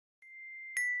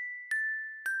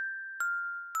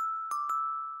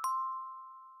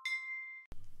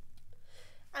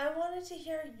I wanted to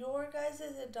hear your guys'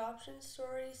 adoption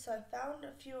stories, so I found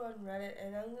a few on Reddit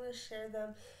and I'm going to share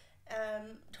them.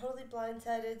 Totally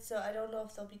blindsided, so I don't know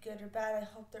if they'll be good or bad. I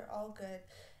hope they're all good.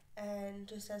 And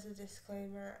just as a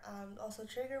disclaimer, also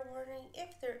trigger warning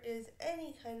if there is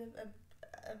any kind of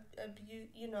abuse,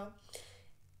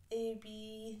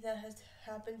 AB that has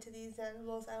happened to these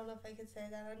animals. I don't know if I could say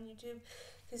that on YouTube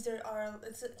because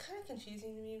it's kind of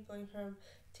confusing to me going from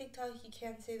TikTok, you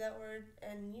can't say that word,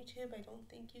 and YouTube, I don't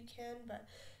think you can, but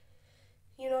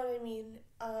you know what I mean.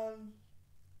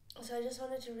 So I just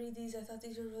wanted to read these. I thought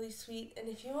these were really sweet. And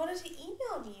if you wanted to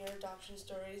email me your adoption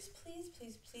stories, please,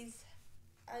 please, please,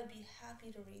 I'd be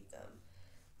happy to read them.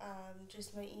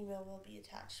 Just my email will be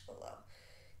attached below.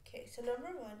 Okay, so number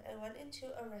one, I went into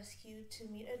a rescue to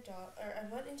meet a dog,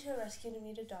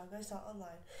 I saw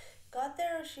online. Got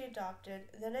there, she adopted.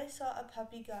 Then I saw a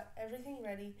puppy, got everything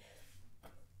ready,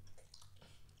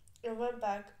 and went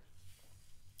back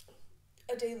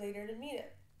a day later to meet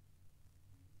it.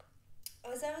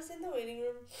 As I was in the waiting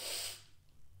room,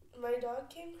 my dog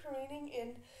came careening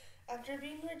in after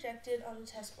being rejected on a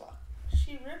test walk.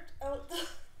 She ripped out the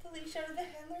leash out of the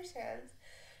handler's hands.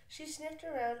 She sniffed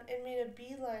around and made a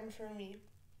beeline for me.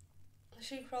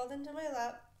 She crawled into my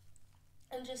lap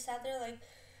and just sat there like,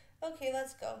 okay,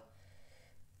 let's go.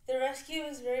 The rescue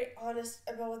was very honest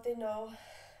about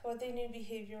what they knew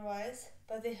behavior-wise,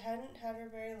 but they hadn't had her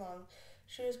very long.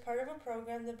 She was part of a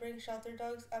program that brings shelter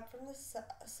dogs up from the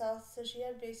south, so she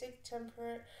had basic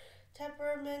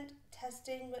temperament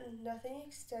testing, but nothing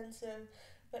extensive.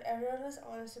 But everyone was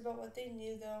honest about what they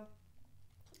knew, though.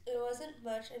 It wasn't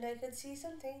much, and I could see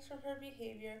some things from her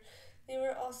behavior. They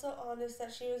were also honest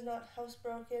that she was not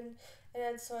housebroken and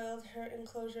had soiled her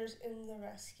enclosures in the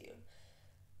rescue.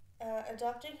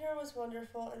 Adopting her was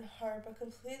wonderful and hard, but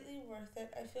completely worth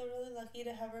it. I feel really lucky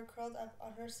to have her curled up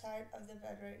on her side of the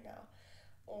bed right now.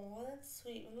 Oh, that's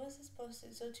sweet. When was this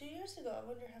posted? So 2 years ago. I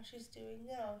wonder how she's doing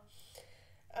now.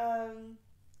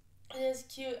 It is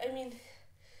cute. I mean,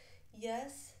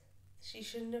 yes, she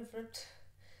shouldn't have ripped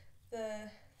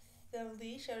the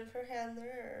leash out of her handler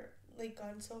or like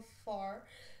gone so far,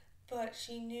 but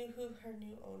she knew who her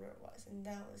new owner was, and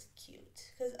that was cute.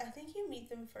 Because I think you meet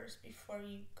them first before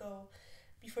you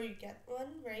get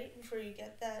one, right? Before you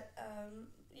get that,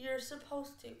 you're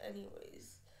supposed to,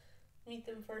 anyways, meet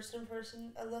them first in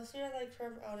person, unless you're like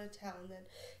from out of town, then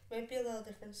it might be a little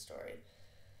different story.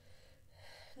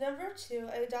 Number two,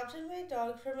 I adopted my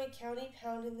dog from a county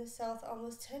pound in the south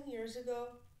almost 10 years ago.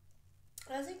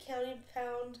 As a county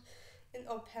pound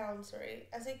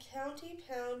As a county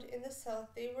pound in the south,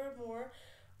 they were more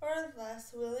or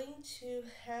less willing to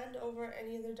hand over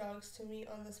any of their dogs to me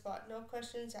on the spot, no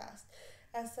questions asked.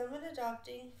 As someone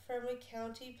adopting from a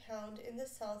county pound in the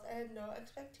south, I had no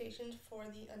expectations for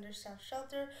the understaffed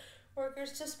shelter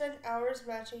workers to spend hours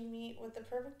matching me with the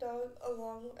perfect dog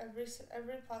along every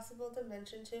possible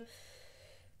dimension to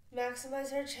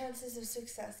maximize our chances of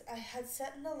success. I had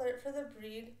set an alert for the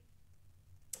breed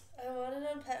I wanted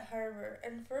on Pet Harbor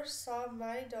and first saw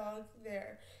my dog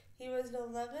there. He was an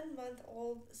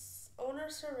 11-month-old owner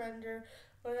surrender.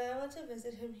 When I went to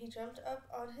visit him, he jumped up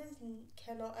on his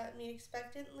kennel at me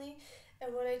expectantly,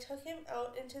 and when I took him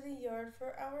out into the yard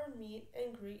for our meet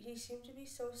and greet, he seemed to be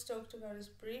so stoked about his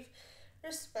brief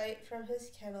respite from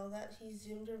his kennel that he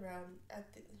zoomed around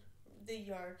at the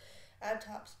yard at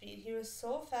top speed. He was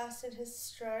so fast and his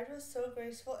stride was so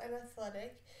graceful and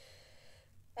athletic.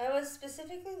 I was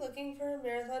specifically looking for a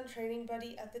marathon training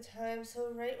buddy at the time,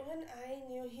 so right when I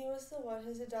knew he was the one,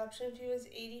 his adoption fee was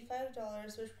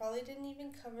 $85, which probably didn't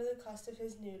even cover the cost of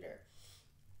his neuter.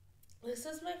 This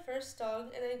was my first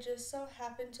dog, and I just so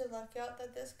happened to luck out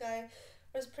that this guy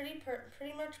was pretty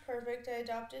much perfect. I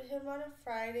adopted him on a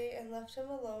Friday and left him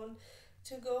alone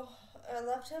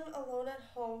at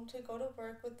home to go to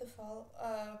work with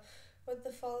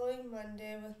the following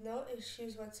Monday with no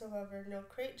issues whatsoever. No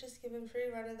crate, just give him free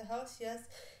run of the house. Yes,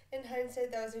 in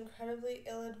hindsight, that was incredibly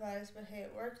ill-advised, but hey,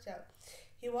 it worked out.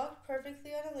 He walked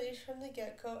perfectly on a leash from the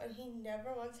get-go, and he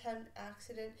never once had an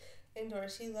accident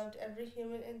indoors. He loved every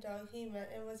human and dog he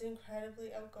met and was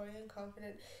incredibly outgoing and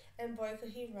confident, and boy could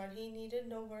he run. He needed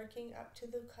no working up to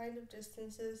the kind of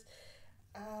distances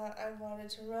I wanted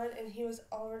to run, and he was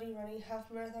already running half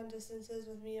marathon distances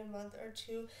with me a month or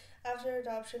two after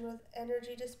adoption with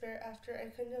energy to spare after I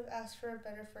couldn't have asked for a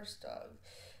better first dog.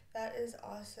 That is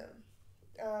awesome.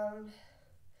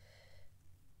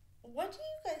 What do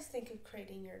you guys think of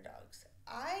crating your dogs?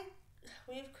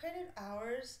 We've crated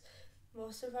ours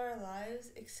most of our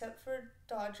lives except for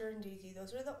Dodger and Daisy.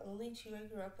 Those were the only two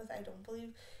I grew up with. I don't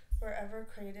believe were ever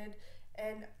crated,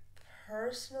 and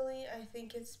personally, I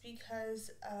think it's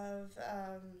because of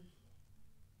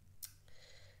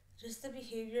just the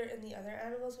behavior in the other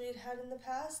animals we had had in the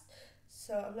past.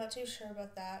 So I'm not too sure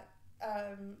about that.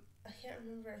 I can't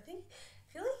remember. I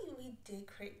feel like we did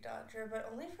crate Dodger, but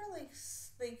only for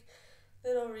like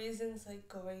little reasons like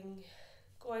going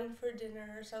for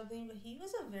dinner or something. But he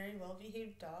was a very well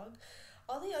behaved dog.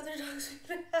 All the other dogs we've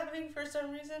been having for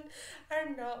some reason are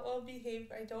not well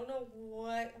behaved. I don't know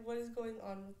what is going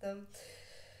on with them.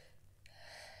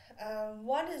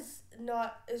 One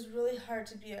is really hard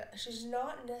to be a. She's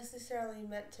not necessarily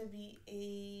meant to be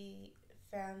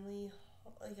a family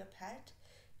like a pet.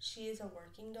 She is a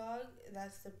working dog.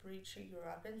 That's the breed she grew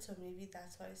up in, so maybe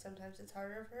that's why sometimes it's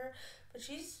harder for her. But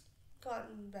she's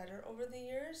gotten better over the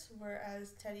years.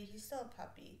 Whereas Teddy, he's still a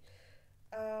puppy.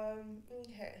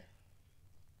 Okay,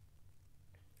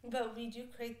 but we do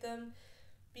crate them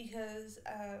because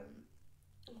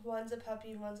one's a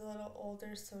puppy, one's a little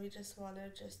older, so we just want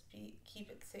to just be keep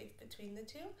it safe between the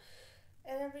two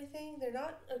and everything. They're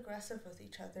not aggressive with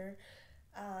each other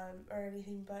or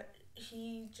anything, but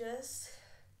he just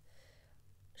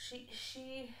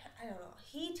she I don't know.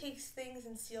 He takes things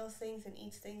and steals things and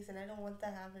eats things, and I don't want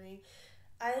that happening.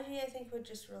 Ivy, I think, would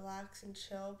just relax and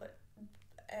chill, but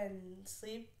and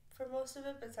sleep for most of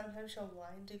it. But sometimes she'll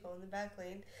whine to go in the back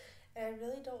lane, and I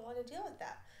really don't want to deal with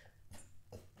that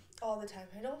all the time.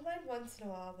 I don't mind once in a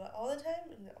while, but all the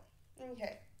time, no.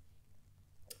 Okay.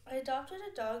 I adopted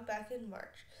a dog back in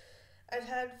March. I've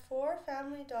had four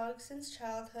family dogs since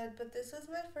childhood, but this was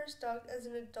my first dog as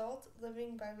an adult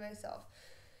living by myself.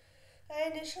 I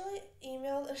initially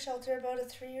emailed a shelter about a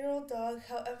 3-year-old dog.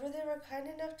 However, they were kind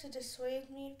enough to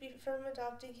dissuade me from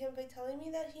adopting him by telling me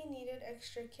that he needed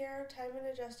extra care, time, and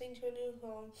adjusting to a new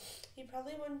home. He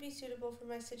probably wouldn't be suitable for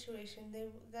my situation. They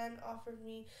then offered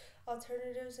me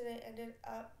alternatives, and I ended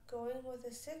up going with a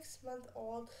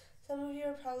 6-month-old. Some of you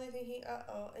are probably thinking, uh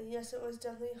oh, and yes, it was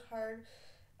definitely hard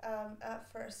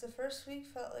at first. The first week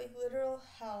felt like literal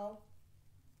hell.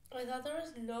 I thought there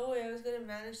was no way I was going to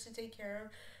manage to take care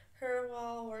of her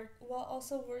while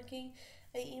also working.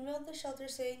 I emailed the shelter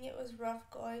saying it was rough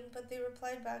going, but they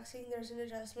replied back saying there's an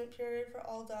adjustment period for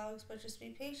all dogs, but just be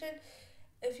patient.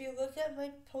 If you look at my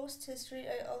post history,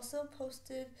 I also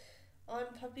posted on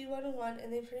Puppy 101,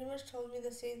 and they pretty much told me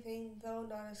the same thing, though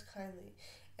not as kindly.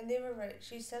 And they were right.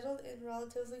 She settled in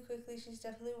relatively quickly. She's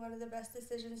definitely one of the best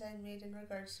decisions I made in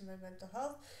regards to my mental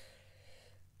health.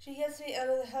 She gets me out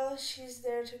of the house. She's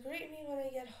there to greet me when I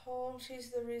get home. She's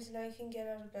the reason I can get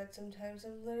out of bed sometimes.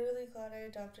 I'm literally glad I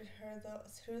adopted her though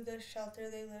through this shelter.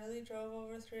 They literally drove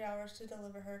over 3 hours to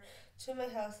deliver her to my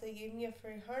house. They gave me a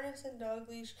free harness and dog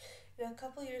leash. In a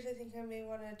couple years, I think I may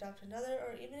want to adopt another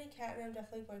or even a cat, and I'm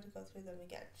definitely going to go through them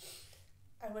again.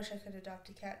 I wish I could adopt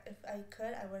a cat. If I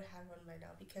could, I would have one by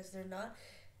now because they're not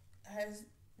as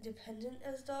dependent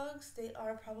as dogs. They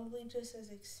are probably just as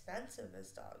expensive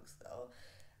as dogs, though.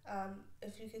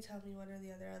 If you could tell me one or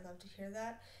the other, I'd love to hear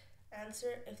that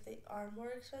answer. If they are more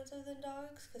expensive than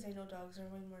dogs, because I know dogs are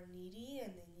way more needy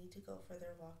and they need to go for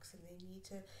their walks and they need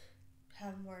to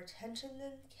have more attention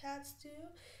than cats do.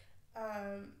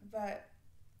 But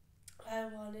I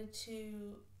wanted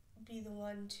to be the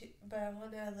one to, but I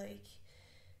want to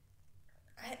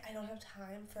I don't have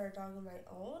time for a dog of my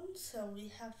own, so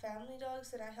we have family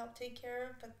dogs that I help take care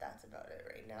of, but that's about it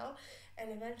right now. And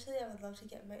eventually, I would love to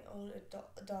get my own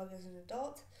dog as an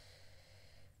adult.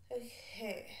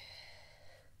 Okay,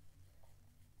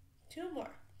 two more,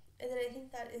 and then I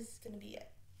think that is gonna be it.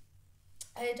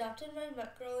 I adopted my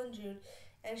mutt girl in June,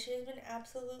 and she has been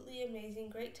absolutely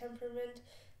amazing. Great temperament.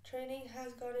 Training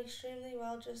has gone extremely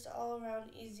well, just all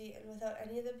around easy and without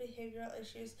any of the behavioral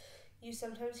issues you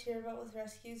sometimes hear about with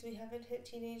rescues. We haven't hit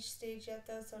teenage stage yet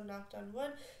though, so knocked on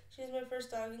wood. She's my first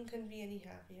dog and couldn't be any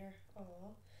happier.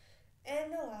 Aww.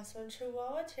 And the last one,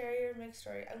 Chihuahua Terrier mixed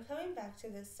story. I'm coming back to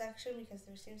this section because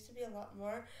there seems to be a lot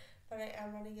more, but I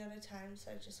am running out of time, so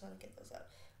I just want to get those out.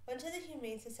 Went to the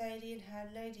Humane Society and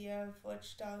had an idea of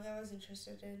which dog I was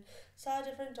interested in. Saw a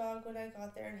different dog when I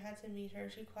got there and had to meet her.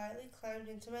 She quietly climbed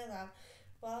into my lap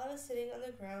while I was sitting on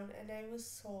the ground, and I was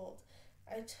sold.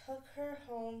 I took her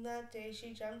home that day.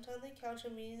 She jumped on the couch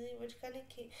immediately, which kind of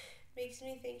makes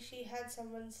me think she had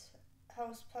someone's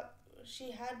house pup.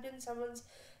 She had been someone's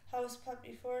house pup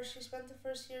before. She spent the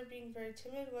first year being very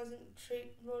timid, wasn't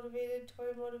trait motivated,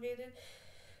 toy motivated,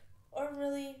 or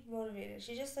really motivated.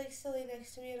 She just likes to lay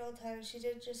next to me at all times. She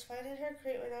did just fine in her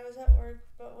crate when I was at work,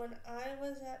 but when I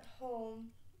was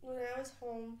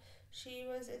home, she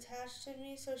was attached to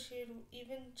me, so she'd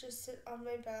even just sit on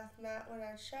my bath mat when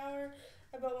I'd shower.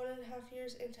 About 1.5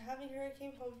 years into having her, I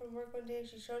came home from work one day and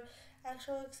she showed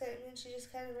actual excitement. She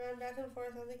just kind of ran back and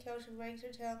forth on the couch and wagged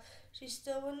her tail. She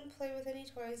still wouldn't play with any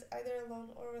toys, either alone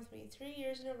or with me. 3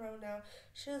 years in a row now.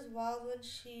 She was wild when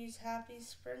she's happy,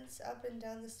 sprints up and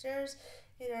down the stairs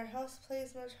in our house,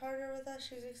 plays much harder with us.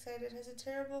 She's excited, has a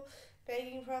terrible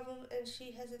begging problem, and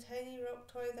she has a tiny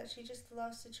rope toy that she just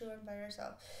loves to chew on by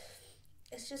herself.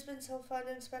 It's just been so fun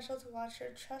and special to watch her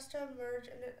trust emerge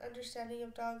and an understanding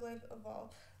of dog life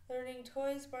evolve. Learning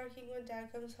toys, barking when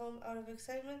dad comes home out of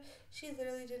excitement. She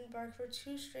literally didn't bark for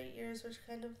 2 straight years, which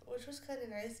was kind of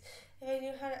nice. If I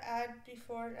knew how to add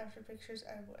before and after pictures,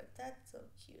 I would. That's so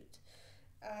cute.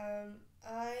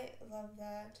 I love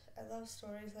that. I love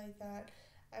stories like that.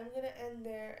 I'm gonna end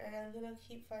there, and I'm gonna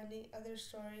keep finding other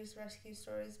stories, rescue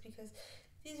stories, because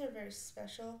these are very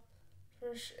special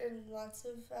and lots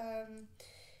of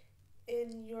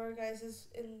in your guys's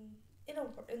in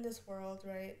this world,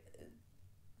 right?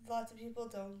 Lots of people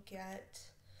don't get.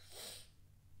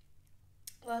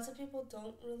 Lots of people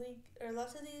don't really, or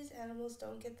lots of these animals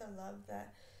don't get the love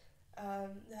that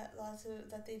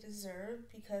they deserve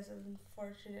because of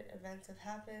unfortunate events have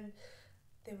happened.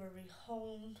 They were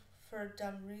rehomed for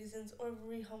dumb reasons, or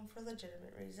rehomed for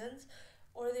legitimate reasons,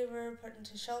 or they were put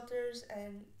into shelters,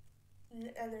 and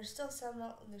there's still some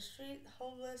out on the street,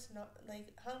 homeless, not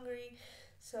like hungry.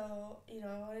 So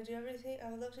I want to do everything. I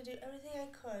would love to do everything I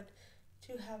could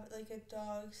to have like a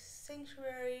dog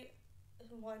sanctuary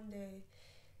one day,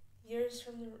 years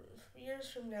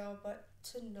from now. But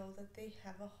to know that they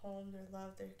have a home, they're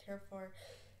loved, they're cared for,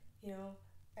 you know,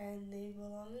 and they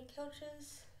belong in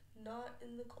couches, not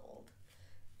in the cold.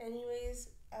 Anyways,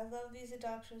 I love these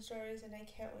adoption stories, and I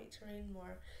can't wait to read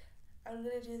more. I'm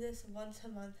gonna do this once a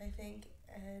month, I think.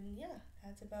 And yeah,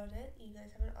 that's about it. You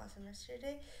guys have an awesome rest of your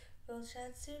day. We'll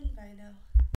chat soon. Bye now.